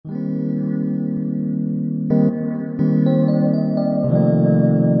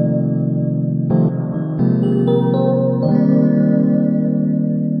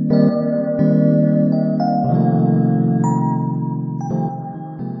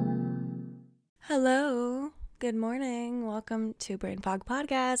Hello, good morning. Welcome to Brain Fog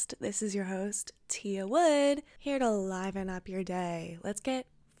Podcast. This is your host, Tia Wood, here to liven up your day. Let's get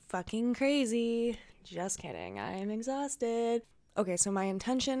fucking crazy. Just kidding, I am exhausted. Okay, so my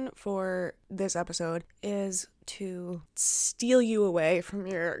intention for this episode is to steal you away from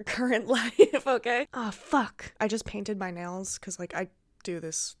your current life, okay? Ah, fuck. I just painted my nails because, I do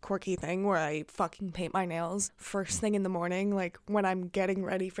this quirky thing where I fucking paint my nails first thing in the morning, like when I'm getting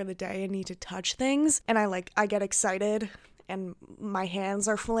ready for the day and need to touch things, and I get excited and my hands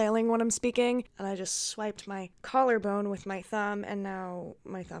are flailing when I'm speaking, and I just swiped my collarbone with my thumb and now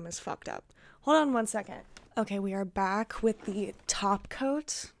my thumb is fucked up. Hold on one second. Okay, we are back with the top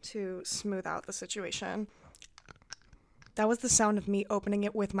coat to smooth out the situation. That was the sound of me opening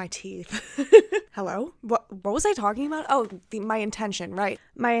it with my teeth. Hello? What was I talking about? Oh, my intention, right.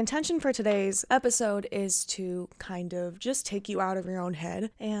 My intention for today's episode is to kind of just take you out of your own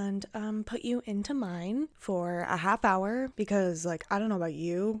head and put you into mine for a half hour because, I don't know about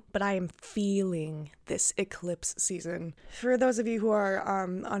you, but I am feeling this eclipse season. For those of you who are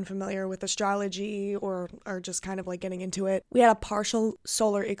unfamiliar with astrology or are just kind of getting into it, we had a partial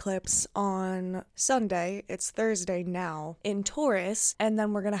solar eclipse on Sunday. It's Thursday now in Taurus, and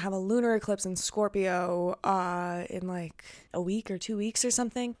then we're gonna have a lunar eclipse in Scorpio in a week or 2 weeks or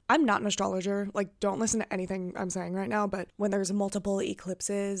something. I'm not an astrologer, don't listen to anything I'm saying right now, but when there's multiple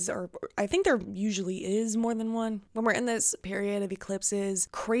eclipses, or I think there usually is more than one, when we're in this period of eclipses,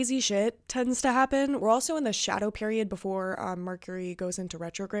 crazy shit tends to happen. We're also in the shadow period before Mercury goes into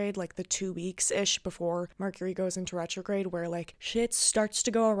retrograde, the 2 weeks-ish before Mercury goes into retrograde, where shit starts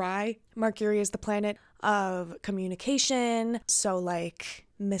to go awry. Mercury is the planet of communication, so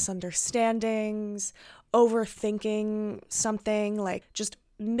misunderstandings, overthinking something, just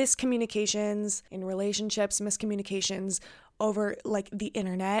miscommunications in relationships, miscommunications over the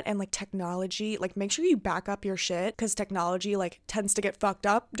internet and technology. Make sure you back up your shit, because technology tends to get fucked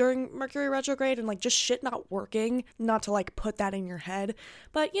up during Mercury retrograde, and just shit not working. Not to put that in your head,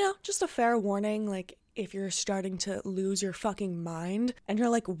 but just a fair warning, if you're starting to lose your fucking mind and you're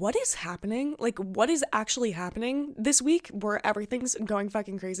what is happening? What is actually happening this week where everything's going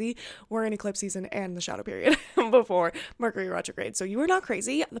fucking crazy? We're in eclipse season and the shadow period before Mercury retrograde. So you are not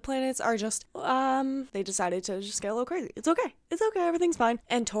crazy. The planets are just, they decided to just get a little crazy. It's okay. It's okay. Everything's fine.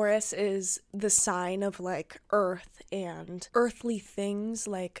 And Taurus is the sign of earth and earthly things,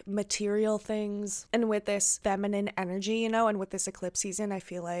 material things. And with this feminine energy, and with this eclipse season, I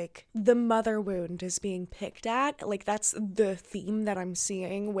feel the mother wound is being picked at. That's the theme that I'm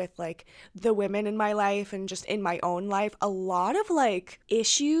seeing with the women in my life and just in my own life. A lot of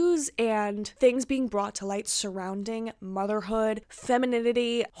issues and things being brought to light surrounding motherhood,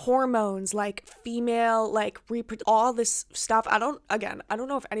 femininity, hormones, female, all this stuff. I don't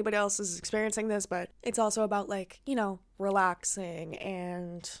know if anybody else is experiencing this, but it's also about relaxing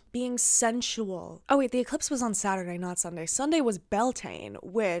and being sensual. Oh wait, the eclipse was on Saturday, not Sunday. Sunday was Beltane,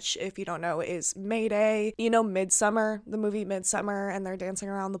 which, if you don't know, is May Day. Midsummer, the movie Midsummer, and they're dancing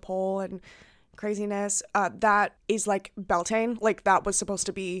around the pole and craziness. That is Beltane. That was supposed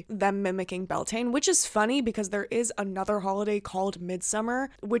to be them mimicking Beltane, which is funny because there is another holiday called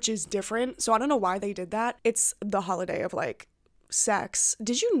Midsummer, which is different. So I don't know why they did that. It's the holiday of sex.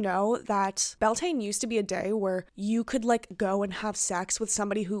 Did you know that Beltane used to be a day where you could go and have sex with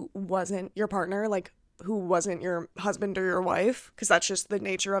somebody who wasn't your partner, who wasn't your husband or your wife, because that's just the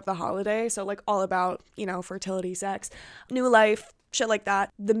nature of the holiday. So all about, fertility, sex, new life, shit like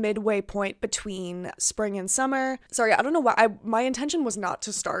that. The midway point between spring and summer. Sorry, I don't know why. My intention was not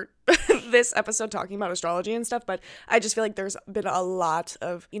to start this episode talking about astrology and stuff, but I just feel there's been a lot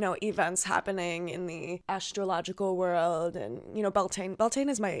of, events happening in the astrological world, and, Beltane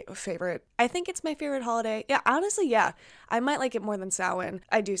is my favorite. I think it's my favorite holiday. Yeah, honestly, yeah. I might like it more than Samhain.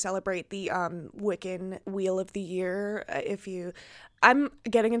 I do celebrate the Wiccan Wheel of the Year. I'm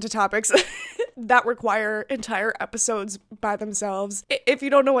getting into topics that require entire episodes by themselves. If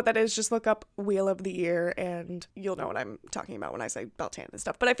you don't know what that is, just look up Wheel of the Year and you'll know what I'm talking about when I say Beltane and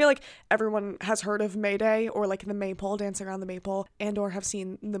stuff. But I feel everyone has heard of May Day, or the maypole, dancing around the maypole, and or have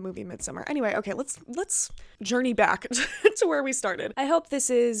seen the movie Midsummer. Anyway, okay, let's journey back to where we started. I hope this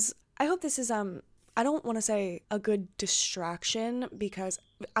is I don't want to say a good distraction, because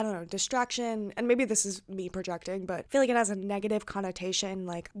I don't know, distraction, and maybe this is me projecting, but I feel it has a negative connotation,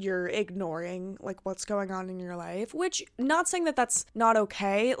 you're ignoring what's going on in your life, which, not saying that that's not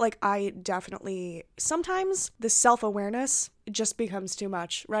okay. I definitely, sometimes the self-awareness just becomes too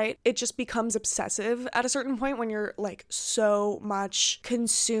much, right? It just becomes obsessive at a certain point when you're so much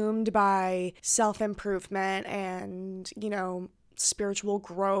consumed by self-improvement and, spiritual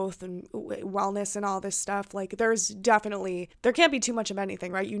growth and wellness and all this stuff, like there can't be too much of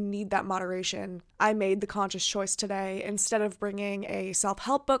anything, right? You need that moderation. I made the conscious choice today. Instead of bringing a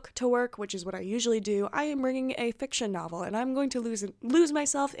self-help book to work, which is what I usually do, I am bringing a fiction novel, and I'm going to lose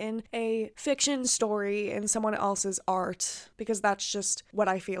myself in a fiction story in someone else's art, because that's just what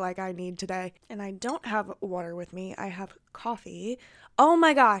I feel like I need today. And I don't have water with me. I have coffee. Oh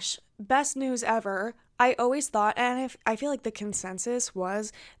my gosh, best news ever. I always thought, and I feel like the consensus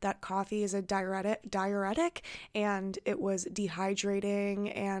was that coffee is a diuretic, and it was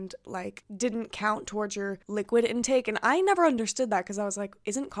dehydrating and like didn't count towards your liquid intake. And I never understood that, because I was like,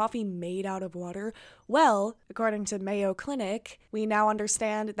 isn't coffee made out of water? Well, according to Mayo Clinic, we now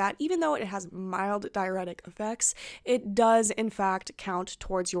understand that even though it has mild diuretic effects, it does in fact count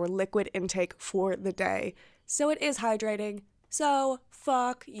towards your liquid intake for the day. So it is hydrating. So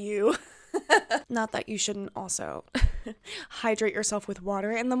fuck you. Not that you shouldn't also hydrate yourself with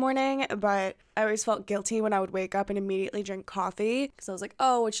water in the morning, but I always felt guilty when I would wake up and immediately drink coffee, because I was like,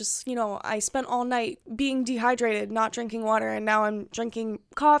 oh, it's just, I spent all night being dehydrated, not drinking water, and now I'm drinking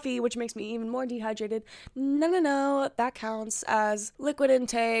coffee, which makes me even more dehydrated. No, that counts as liquid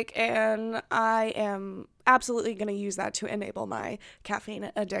intake, and I am absolutely going to use that to enable my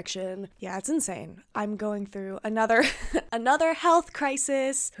caffeine addiction. Yeah, it's insane. I'm going through another health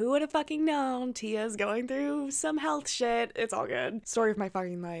crisis. Who would have fucking known? Tia's going through some health shit. It's all good. Story of my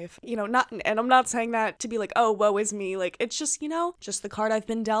fucking life. And I'm not saying that to be like, oh, woe is me. Like, it's just, just the card I've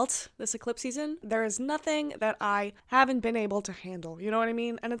been dealt this eclipse season. There is nothing that I haven't been able to handle. You know what I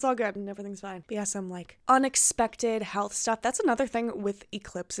mean? And it's all good and everything's fine. But yeah, some like unexpected health stuff. That's another thing with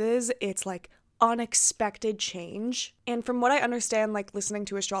eclipses. It's like unexpected change. And from what I understand, like listening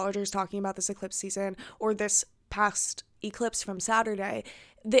to astrologers talking about this eclipse season or this past eclipse from Saturday,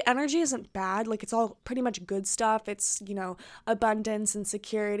 the energy isn't bad. Like, it's all pretty much good stuff. It's, abundance and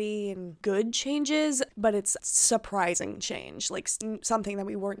security and good changes, but it's surprising change, like something that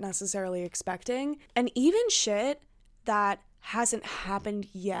we weren't necessarily expecting. And even shit that hasn't happened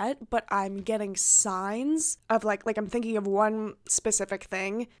yet, but I'm getting signs of like I'm thinking of one specific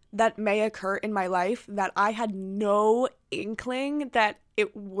thing that may occur in my life that I had no inkling that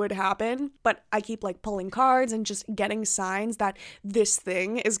it would happen, but I keep like pulling cards and just getting signs that this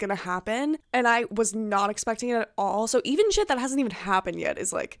thing is gonna happen, and I was not expecting it at all. So even shit that hasn't even happened yet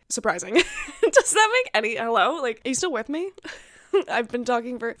is like surprising. Does that make any hello? Like, are you still with me? I've been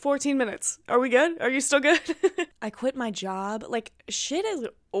talking for 14 minutes. Are we good? Are you still good? I quit my job. Like, shit is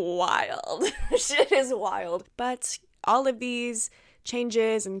wild. Shit is wild. But all of these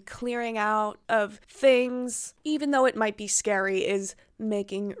changes and clearing out of things, even though it might be scary, is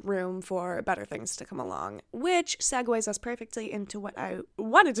making room for better things to come along, which segues us perfectly into what I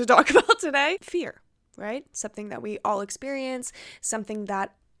wanted to talk about today. Fear, right? Something that we all experience, something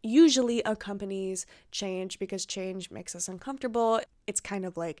that usually accompanies change, because change makes us uncomfortable. It's kind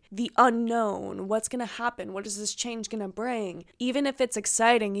of like the unknown. What's gonna happen? What is this change gonna bring? Even if it's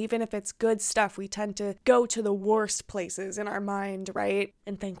exciting, even if it's good stuff, we tend to go to the worst places in our mind, right?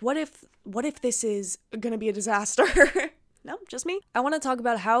 And think, what if this is gonna be a disaster? No, just me. I want to talk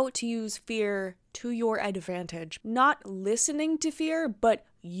about how to use fear to your advantage. Not listening to fear, but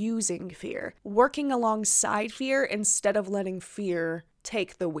using fear. Working alongside fear instead of letting fear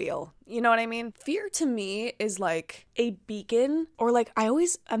take the wheel. You know what I mean? Fear to me is like a beacon, or like I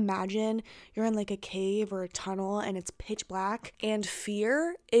always imagine you're in like a cave or a tunnel and it's pitch black, and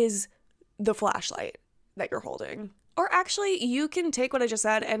fear is the flashlight that you're holding. Or actually, you can take what I just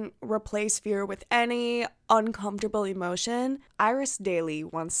said and replace fear with any uncomfortable emotion. Iris Daly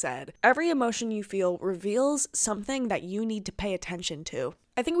once said, "Every emotion you feel reveals something that you need to pay attention to."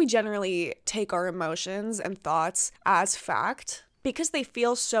 I think we generally take our emotions and thoughts as fact, because they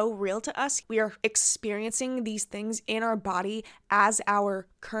feel so real to us. We are experiencing these things in our body as our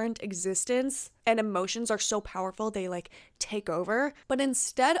current existence, and emotions are so powerful, they like take over. But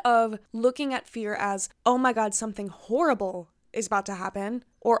instead of looking at fear as, oh my God, something horrible is about to happen,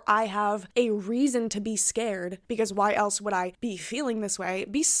 or I have a reason to be scared, because why else would I be feeling this way?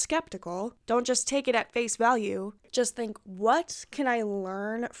 Be skeptical. Don't just take it at face value. Just think, what can I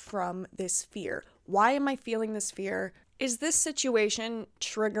learn from this fear? Why am I feeling this fear? Is this situation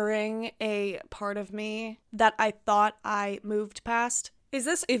triggering a part of me that I thought I moved past? Is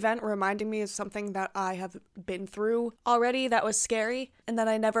this event reminding me of something that I have been through already that was scary and that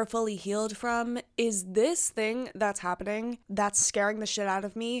I never fully healed from? Is this thing that's happening, that's scaring the shit out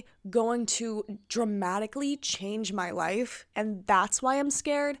of me, going to dramatically change my life? And that's why I'm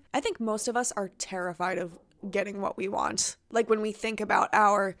scared? I think most of us are terrified of getting what we want. Like when we think about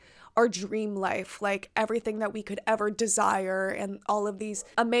our our dream life, like everything that we could ever desire and all of these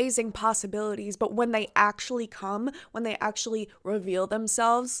amazing possibilities. But when they actually come, when they actually reveal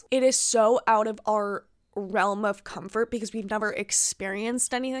themselves, it is so out of our realm of comfort because we've never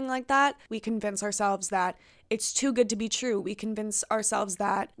experienced anything like that. We convince ourselves that it's too good to be true. We convince ourselves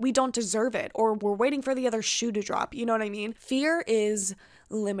that we don't deserve it, or we're waiting for the other shoe to drop. You know what I mean? Fear is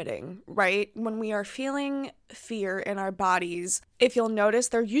limiting, right? When we are feeling fear in our bodies, if you'll notice,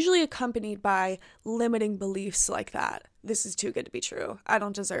 they're usually accompanied by limiting beliefs like that. This is too good to be true. I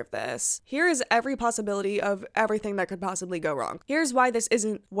don't deserve this. Here is every possibility of everything that could possibly go wrong. Here's why this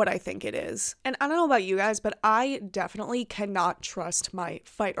isn't what I think it is. And I don't know about you guys, but I definitely cannot trust my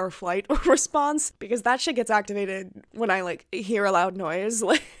fight or flight response, because that shit gets activated when I like hear a loud noise,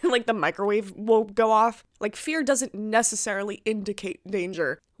 like the microwave will go off. Like, fear doesn't necessarily indicate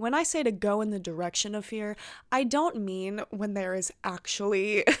danger. When I say to go in the direction of fear, I don't mean when there is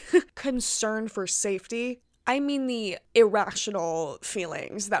actually concern for safety. I mean the irrational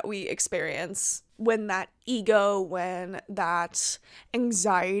feelings that we experience when that ego, when that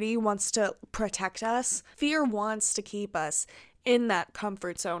anxiety wants to protect us. Fear wants to keep us in that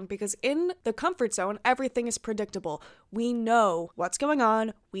comfort zone, because in the comfort zone, everything is predictable. We know what's going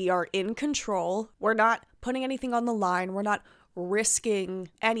on. We are in control. We're not putting anything on the line. We're not risking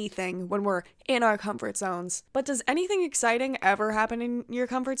anything when we're in our comfort zones. But does anything exciting ever happen in your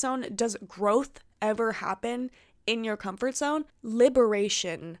comfort zone? Does growth ever happen in your comfort zone?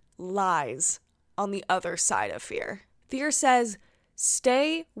 Liberation lies on the other side of fear. Fear says,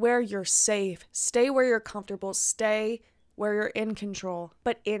 stay where you're safe, stay where you're comfortable, stay where you're in control.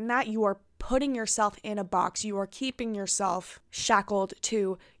 But in that, you are putting yourself in a box. You are keeping yourself shackled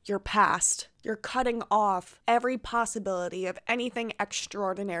to your past. You're cutting off every possibility of anything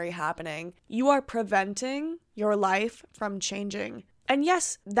extraordinary happening. You are preventing your life from changing. And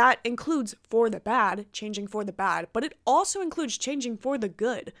yes, that includes for the bad, changing for the bad, but it also includes changing for the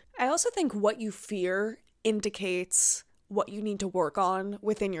good. I also think what you fear indicates what you need to work on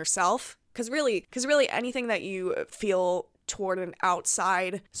within yourself. Because really anything that you feel toward an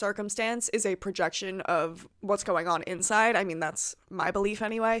outside circumstance is a projection of what's going on inside. I mean, that's my belief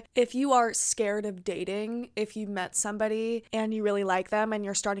anyway. If you are scared of dating, if you met somebody and you really like them and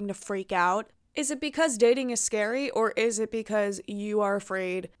you're starting to freak out, is it because dating is scary, or is it because you are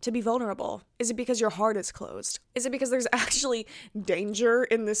afraid to be vulnerable? Is it because your heart is closed? Is it because there's actually danger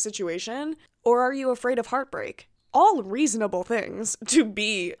in this situation? Or are you afraid of heartbreak? All reasonable things to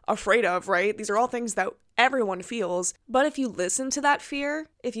be afraid of, right? These are all things that everyone feels. But if you listen to that fear,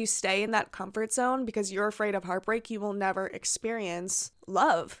 if you stay in that comfort zone because you're afraid of heartbreak, you will never experience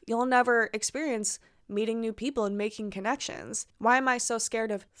love. You'll never experience meeting new people and making connections. Why am I so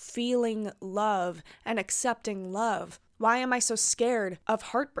scared of feeling love and accepting love? Why am I so scared of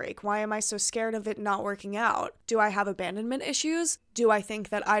heartbreak? Why am I so scared of it not working out? Do I have abandonment issues? Do I think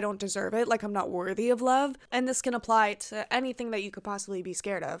that I don't deserve it, like I'm not worthy of love? And this can apply to anything that you could possibly be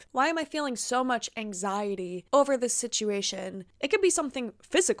scared of. Why am I feeling so much anxiety over this situation? It could be something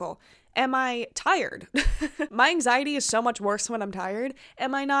physical. Am I tired? My anxiety is so much worse when I'm tired.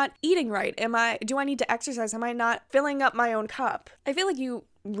 Am I not eating right? Do I need to exercise? Am I not filling up my own cup? I feel like you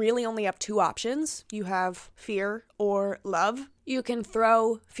really only have two options. You have fear or love. You can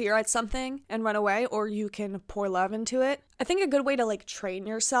throw fear at something and run away, or you can pour love into it. I think a good way to train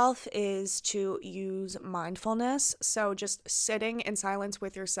yourself is to use mindfulness. So just sitting in silence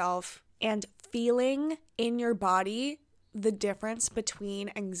with yourself and feeling in your body the difference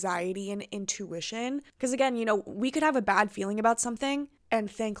between anxiety and intuition. Because again, we could have a bad feeling about something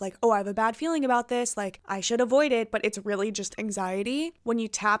and think oh, I have a bad feeling about this, I should avoid it, but it's really just anxiety. When you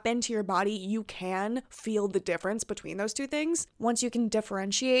tap into your body, you can feel the difference between those two things. Once you can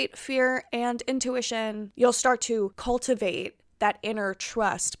differentiate fear and intuition, you'll start to cultivate that inner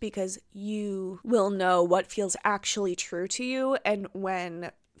trust, because you will know what feels actually true to you and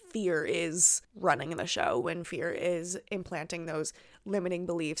when fear is running the show, when fear is implanting those limiting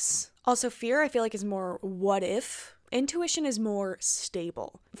beliefs. Also, fear, I feel is more what if. Intuition is more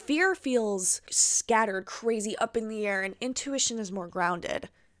stable. Fear feels scattered, crazy, up in the air, and intuition is more grounded.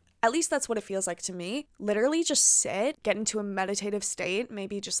 At least that's what it feels like to me. Literally just sit, get into a meditative state,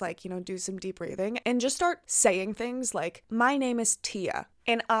 maybe just do some deep breathing and just start saying things like, my name is Tia.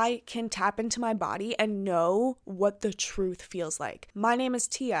 and I can tap into my body and know what the truth feels like. My name is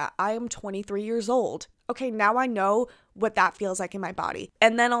Tia. I am 23 years old. Okay, now I know what that feels like in my body.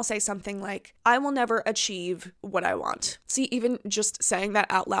 And then I'll say something like, I will never achieve what I want. See, even just saying that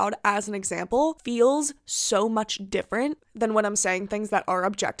out loud as an example feels so much different than when I'm saying things that are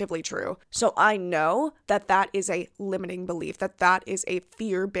objectively true. So I know that that is a limiting belief, that that is a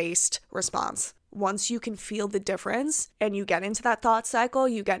fear-based response. Once you can feel the difference and you get into that thought cycle,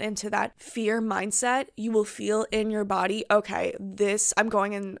 you get into that fear mindset, you will feel in your body, okay, I'm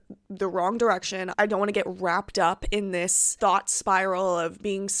going in the wrong direction. I don't want to get wrapped up in this thought spiral of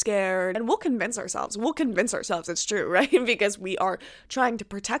being scared. And we'll convince ourselves it's true, right? Because we are trying to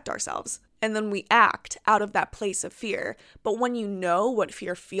protect ourselves. And then we act out of that place of fear. But when you know what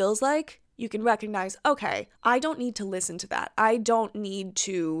fear feels like, you can recognize, okay, I don't need to listen to that. I don't need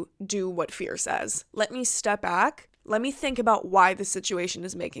to do what fear says. Let me step back. Let me think about why the situation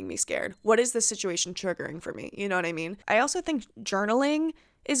is making me scared. What is the situation triggering for me? You know what I mean? I also think journaling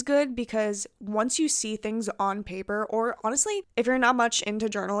is good because once you see things on paper, or honestly, if you're not much into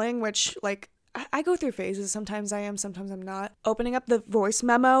journaling, which I go through phases. Sometimes I am, sometimes I'm not. Opening up the voice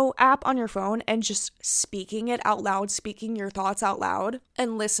memo app on your phone and just speaking it out loud, speaking your thoughts out loud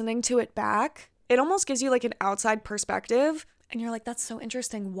and listening to it back, it almost gives you like an outside perspective. And you're like, that's so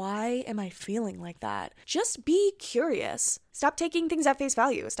interesting. Why am I feeling like that? Just be curious. Stop taking things at face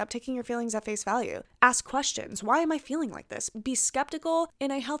value. Stop taking your feelings at face value. Ask questions. Why am I feeling like this? Be skeptical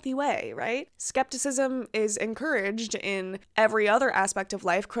in a healthy way, right? Skepticism is encouraged in every other aspect of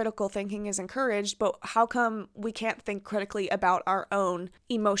life. Critical thinking is encouraged, but how come we can't think critically about our own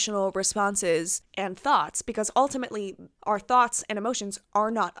emotional responses and thoughts? Because ultimately, our thoughts and emotions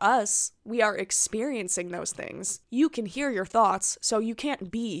are not us. We are experiencing those things. You can hear your thoughts, so you can't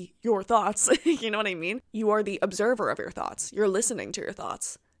be your thoughts. You know what I mean? You are the observer of your thoughts. You're listening to your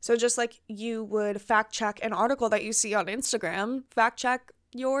thoughts. So just like you would fact check an article that you see on Instagram, fact check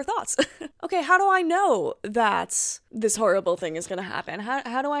your thoughts. Okay, how do I know that this horrible thing is going to happen?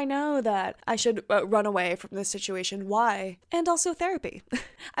 How do I know that I should run away from this situation? Why? And also therapy.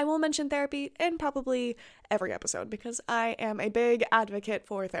 I will mention therapy in probably every episode because I am a big advocate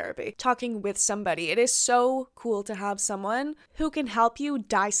for therapy. Talking with somebody. It is so cool to have someone who can help you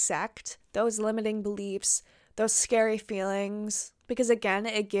dissect those limiting beliefs, those scary feelings, because again,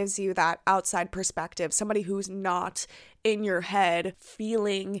 it gives you that outside perspective, somebody who's not in your head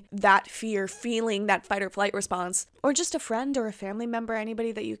feeling that fear, feeling that fight or flight response, or just a friend or a family member,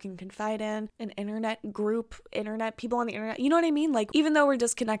 anybody that you can confide in, an internet group, people on the internet, you know what I mean? Like, even though we're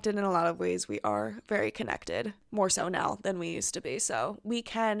disconnected in a lot of ways, we are very connected, more so now than we used to be, so we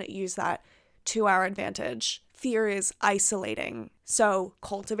can use that to our advantage. Fear is isolating, so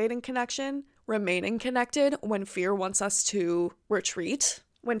cultivating connection, remaining connected when fear wants us to retreat,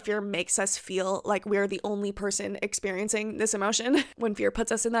 when fear makes us feel like we're the only person experiencing this emotion, when fear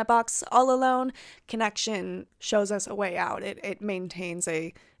puts us in that box all alone, connection shows us a way out. It maintains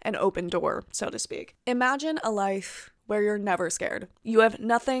an open door, so to speak. Imagine a life where you're never scared. You have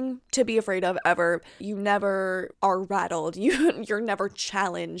nothing to be afraid of ever. You never are rattled. You're never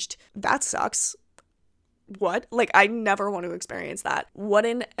challenged. That sucks. What? Like, I never want to experience that. What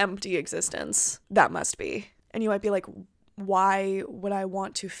an empty existence that must be. And you might be like, why would I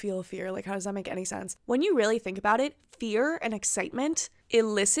want to feel fear? Like, how does that make any sense? When you really think about it, fear and excitement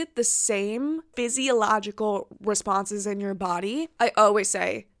elicit the same physiological responses in your body. I always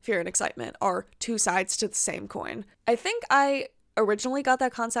say fear and excitement are two sides to the same coin. I think I originally got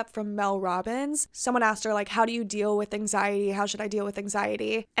that concept from Mel Robbins. Someone asked her, like, how do you deal with anxiety? How should I deal with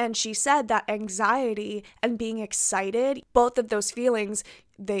anxiety? And she said that anxiety and being excited, both of those feelings,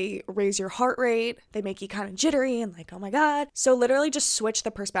 they raise your heart rate, they make you kind of jittery and like, oh my God. So literally just switch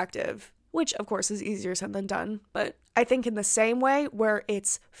the perspective, which of course is easier said than done. But I think in the same way where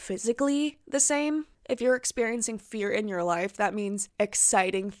it's physically the same, if you're experiencing fear in your life, that means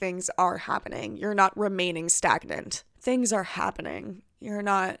exciting things are happening. You're not remaining stagnant. Things are happening. You're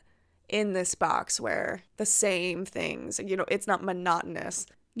not in this box where the same things, it's not monotonous.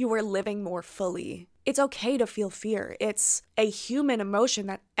 You are living more fully. It's okay to feel fear. It's a human emotion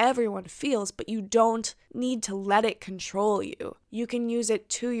that everyone feels, but you don't need to let it control you. You can use it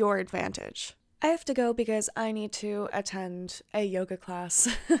to your advantage. I have to go because I need to attend a yoga class.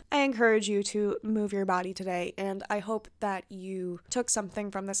 I encourage you to move your body today, and I hope that you took something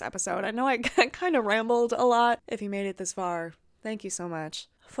from this episode. I know I kind of rambled a lot. If you made it this far, thank you so much.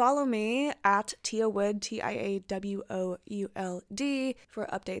 follow me at Tia Wood, TIAWOULD, for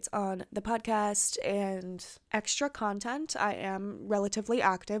updates on the podcast and extra content. I am relatively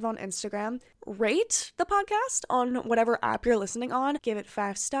active on Instagram. Rate the podcast on whatever app you're listening on. Give it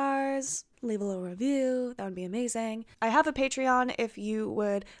 5 stars. Leave a little review. That would be amazing. I have a Patreon if you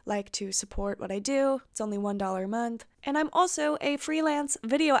would like to support what I do. It's only $1 a month. And I'm also a freelance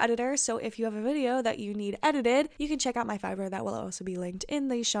video editor, so if you have a video that you need edited, you can check out my Fiverr. That will also be linked in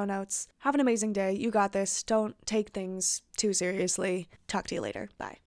the show notes. Have an amazing day. You got this. Don't take things too seriously. Talk to you later. Bye.